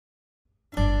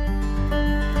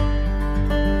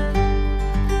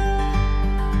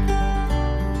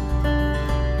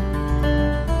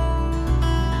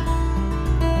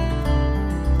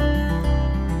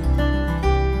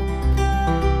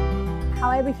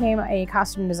became a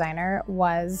costume designer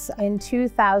was in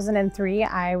 2003.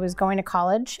 I was going to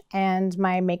college and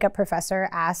my makeup professor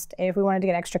asked if we wanted to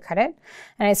get extra credit.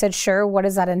 And I said, sure, what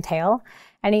does that entail?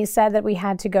 And he said that we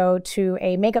had to go to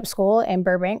a makeup school in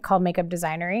Burbank called Makeup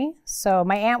Designery. So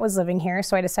my aunt was living here,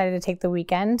 so I decided to take the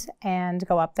weekend and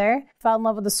go up there. Fell in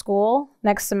love with the school.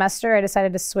 Next semester, I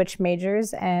decided to switch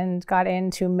majors and got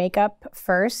into makeup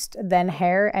first, then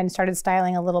hair, and started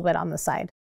styling a little bit on the side.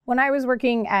 When I was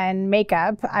working in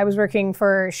makeup, I was working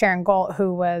for Sharon Gault,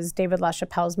 who was David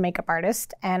LaChapelle's makeup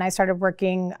artist, and I started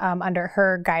working under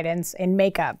her guidance in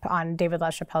makeup on David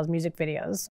LaChapelle's music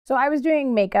videos. So I was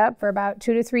doing makeup for about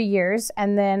 2 to 3 years,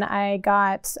 and then I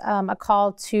got a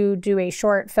call to do a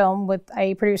short film with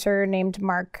a producer named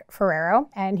Mark Ferrero,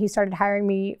 and he started hiring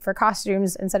me for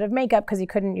costumes instead of makeup because he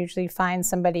couldn't usually find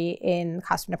somebody in the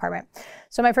costume department.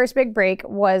 So my first big break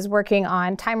was working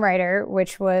on Time Rider,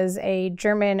 which was a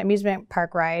German amusement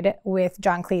park ride with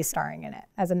John Cleese starring in it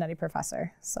as a nutty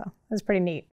professor. So it was pretty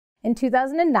neat. In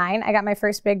 2009, I got my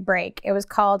first big break. It was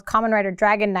called Kamen Rider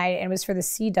Dragon Knight, and it was for the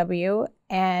CW,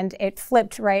 and it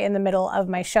flipped right in the middle of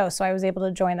my show, so I was able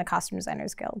to join the Costume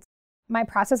Designers Guild. My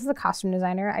process as a costume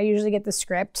designer, I usually get the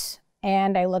script,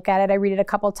 and I look at it, I read it a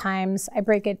couple times, I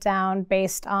break it down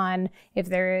based on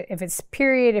if it's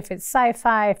period, if it's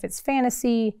sci-fi, if it's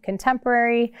fantasy,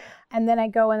 contemporary, and then I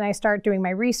go and I start doing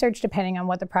my research depending on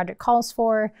what the project calls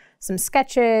for, some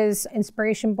sketches,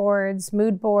 inspiration boards,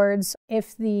 mood boards.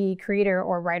 If the creator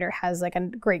or writer has like a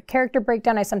great character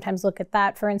breakdown, I sometimes look at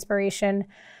that for inspiration.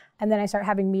 And then I start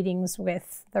having meetings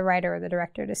with the writer or the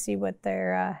director to see what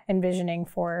they're envisioning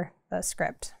for the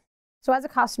script. So as a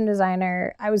costume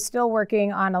designer, I was still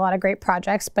working on a lot of great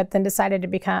projects, but then decided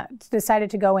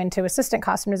to go into assistant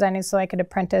costume designing so I could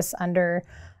apprentice under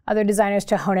other designers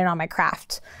to hone in on my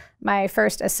craft. My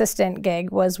first assistant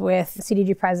gig was with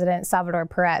CDG President Salvador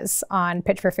Perez on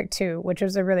Pitch Perfect 2, which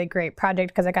was a really great project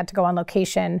because I got to go on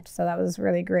location. So that was a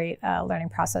really great learning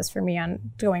process for me on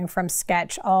going from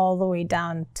sketch all the way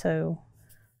down to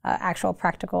actual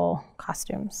practical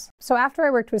costumes. So after I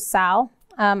worked with Sal,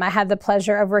 I had the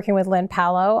pleasure of working with Lynn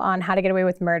Palo on How to Get Away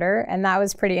with Murder, and that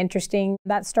was pretty interesting.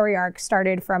 That story arc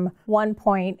started from one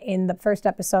point in the first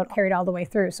episode, carried all the way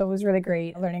through, so it was really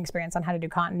great learning experience on how to do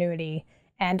continuity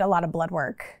and a lot of blood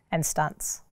work and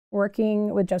stunts.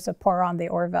 Working with Joseph Porro on the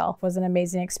Orville was an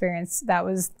amazing experience. That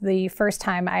was the first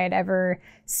time I had ever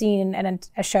seen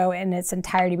a show in its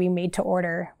entirety be made to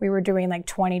order. We were doing like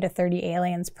 20 to 30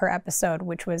 aliens per episode,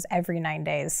 which was every 9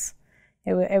 days.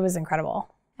 It was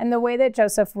incredible. And the way that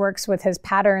Joseph works with his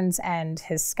patterns and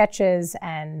his sketches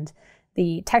and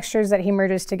the textures that he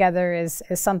merges together is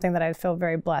something that I feel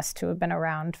very blessed to have been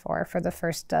around for the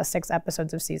first 6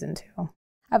 episodes of season 2.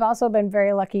 I've also been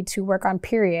very lucky to work on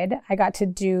Period. I got to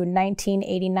do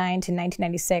 1989 to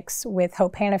 1996 with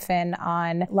Hope Hannafin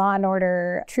on Law &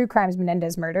 Order True Crimes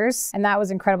Menendez Murders. And that was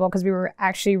incredible because we were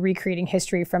actually recreating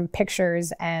history from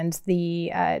pictures and the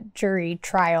jury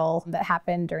trial that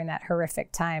happened during that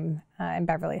horrific time in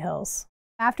Beverly Hills.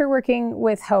 After working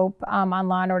with Hope on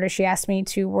Law & Order, she asked me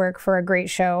to work for a great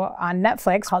show on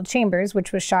Netflix called Chambers,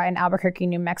 which was shot in Albuquerque,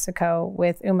 New Mexico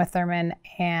with Uma Thurman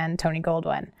and Tony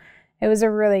Goldwyn. It was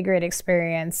a really great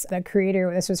experience. The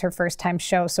creator, this was her first time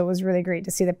show, so it was really great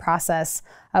to see the process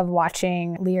of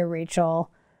watching Leah Rachel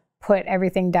put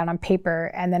everything down on paper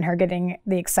and then her getting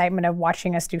the excitement of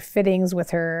watching us do fittings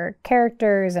with her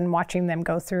characters and watching them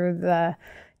go through the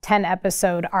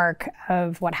 10-episode arc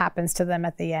of what happens to them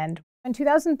at the end. In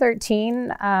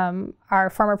 2013, our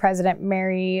former president,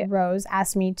 Mary Rose,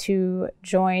 asked me to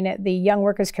join the Young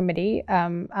Workers Committee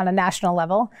on a national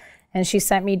level. And she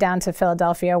sent me down to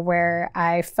Philadelphia where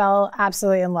I fell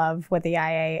absolutely in love with the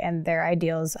IA and their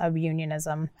ideals of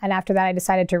unionism. And after that, I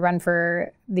decided to run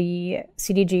for the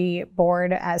CDG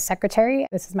board as secretary.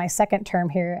 This is my second term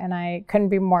here, and I couldn't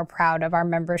be more proud of our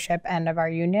membership and of our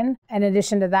union. In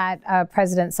addition to that,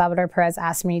 President Salvador Perez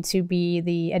asked me to be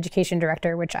the education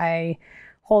director, which I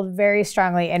hold very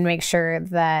strongly and make sure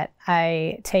that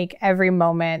I take every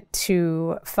moment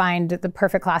to find the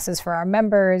perfect classes for our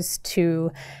members,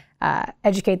 to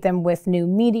educate them with new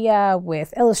media,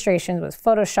 with illustrations, with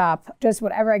Photoshop, just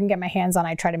whatever I can get my hands on.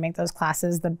 I try to make those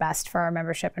classes the best for our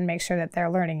membership and make sure that they're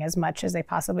learning as much as they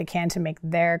possibly can to make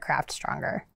their craft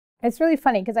stronger. It's really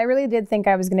funny because I really did think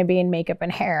I was going to be in makeup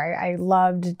and hair. I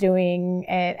loved doing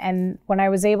it. And when I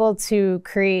was able to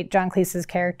create John Cleese's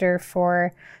character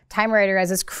for Time Rider as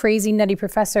this crazy nutty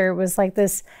professor, it was like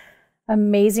this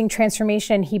amazing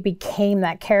transformation. He became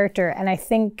that character. And I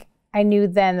think I knew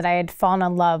then that I had fallen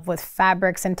in love with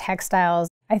fabrics and textiles.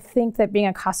 I think that being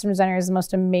a costume designer is the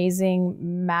most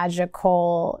amazing,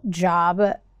 magical job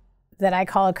that I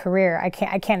call a career. I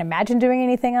can't imagine doing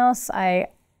anything else. I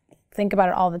think about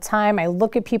it all the time. I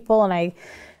look at people and I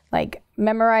like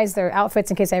memorize their outfits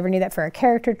in case I ever need that for a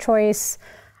character choice.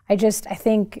 I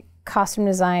think costume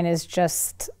design is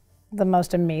just the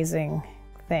most amazing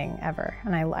thing ever.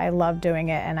 And I love doing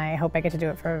it, and I hope I get to do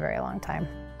it for a very long time.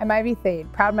 I'm Ivy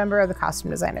Thaide, proud member of the Costume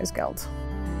Designers Guild.